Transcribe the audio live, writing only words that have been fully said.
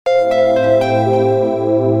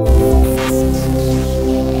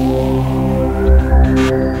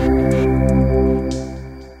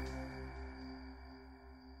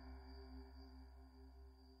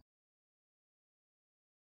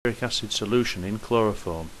stearic acid solution in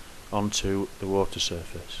chloroform onto the water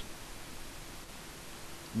surface.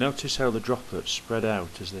 Notice how the droplets spread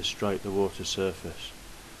out as they strike the water surface.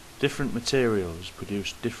 Different materials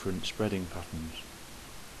produce different spreading patterns.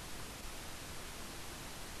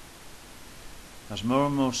 As more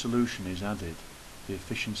and more solution is added, the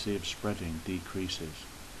efficiency of spreading decreases.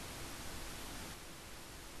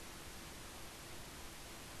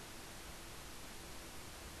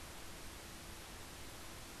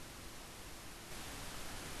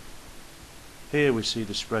 Here we see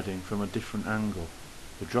the spreading from a different angle.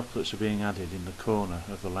 The droplets are being added in the corner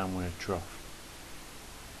of the Langmuir trough.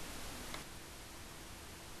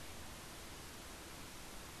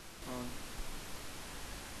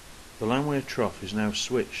 The Langmuir trough is now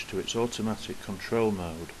switched to its automatic control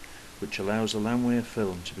mode, which allows the Langmuir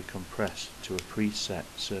film to be compressed to a preset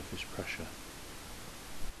surface pressure.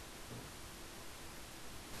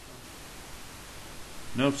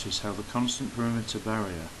 Notice how the constant perimeter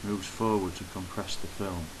barrier moves forward to compress the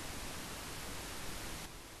film.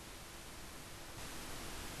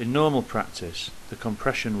 In normal practice, the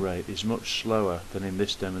compression rate is much slower than in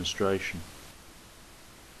this demonstration.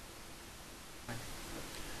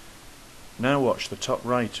 Now watch the top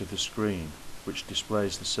right of the screen, which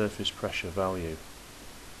displays the surface pressure value.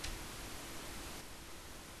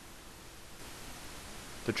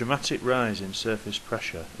 The dramatic rise in surface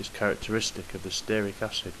pressure is characteristic of the stearic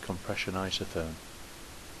acid compression isotherm.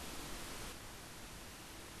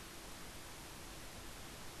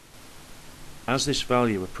 As this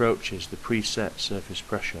value approaches the preset surface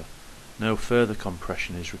pressure, no further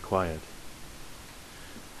compression is required.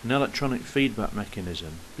 An electronic feedback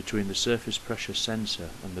mechanism between the surface pressure sensor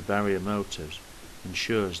and the barrier motors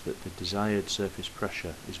ensures that the desired surface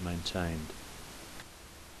pressure is maintained.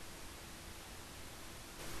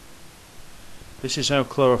 This is how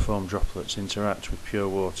chloroform droplets interact with pure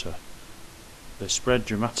water. They spread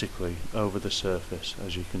dramatically over the surface,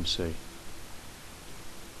 as you can see.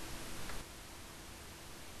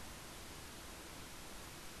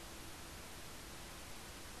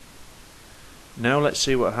 Now let's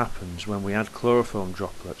see what happens when we add chloroform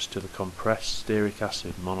droplets to the compressed stearic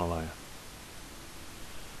acid monolayer.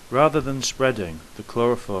 Rather than spreading, the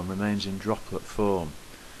chloroform remains in droplet form.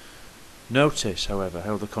 Notice, however,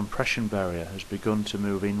 how the compression barrier has begun to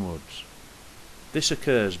move inwards. This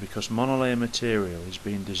occurs because monolayer material is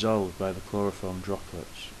being dissolved by the chloroform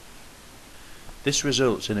droplets. This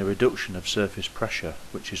results in a reduction of surface pressure,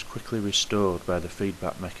 which is quickly restored by the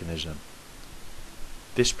feedback mechanism.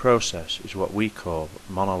 This process is what we call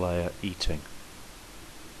monolayer eating.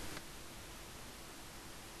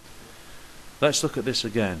 Let's look at this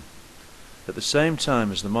again. At the same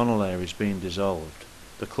time as the monolayer is being dissolved,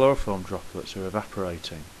 the chloroform droplets are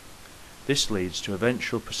evaporating. This leads to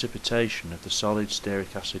eventual precipitation of the solid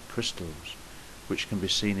stearic acid crystals, which can be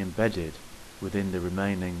seen embedded within the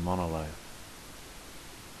remaining monolayer.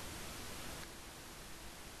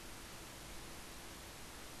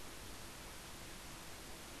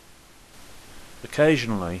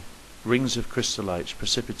 Occasionally, rings of crystallites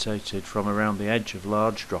precipitated from around the edge of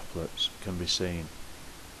large droplets can be seen.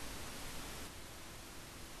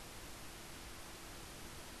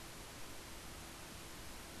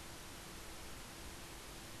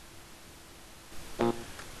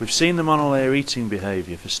 We've seen the monolayer eating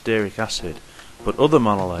behaviour for stearic acid, but other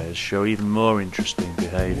monolayers show even more interesting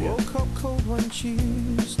behaviour. Woke up cold one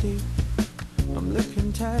Tuesday. I'm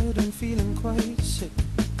looking tired and feeling quite sick.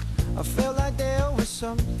 I felt like there was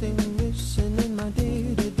something missing in my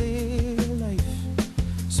day-to-day life.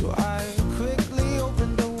 So I quickly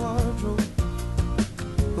opened the wardrobe,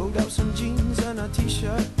 pulled out some jeans and a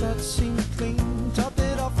t-shirt that seemed clean, topped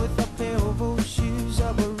it off with a pair of old shoes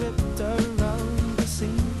that were ripped around the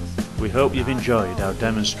seams. We hope you've enjoyed our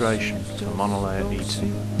demonstration of monolayer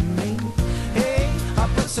eating. Hey, I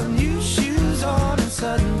put some new shoes on and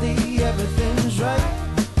suddenly everything's right.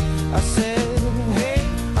 I said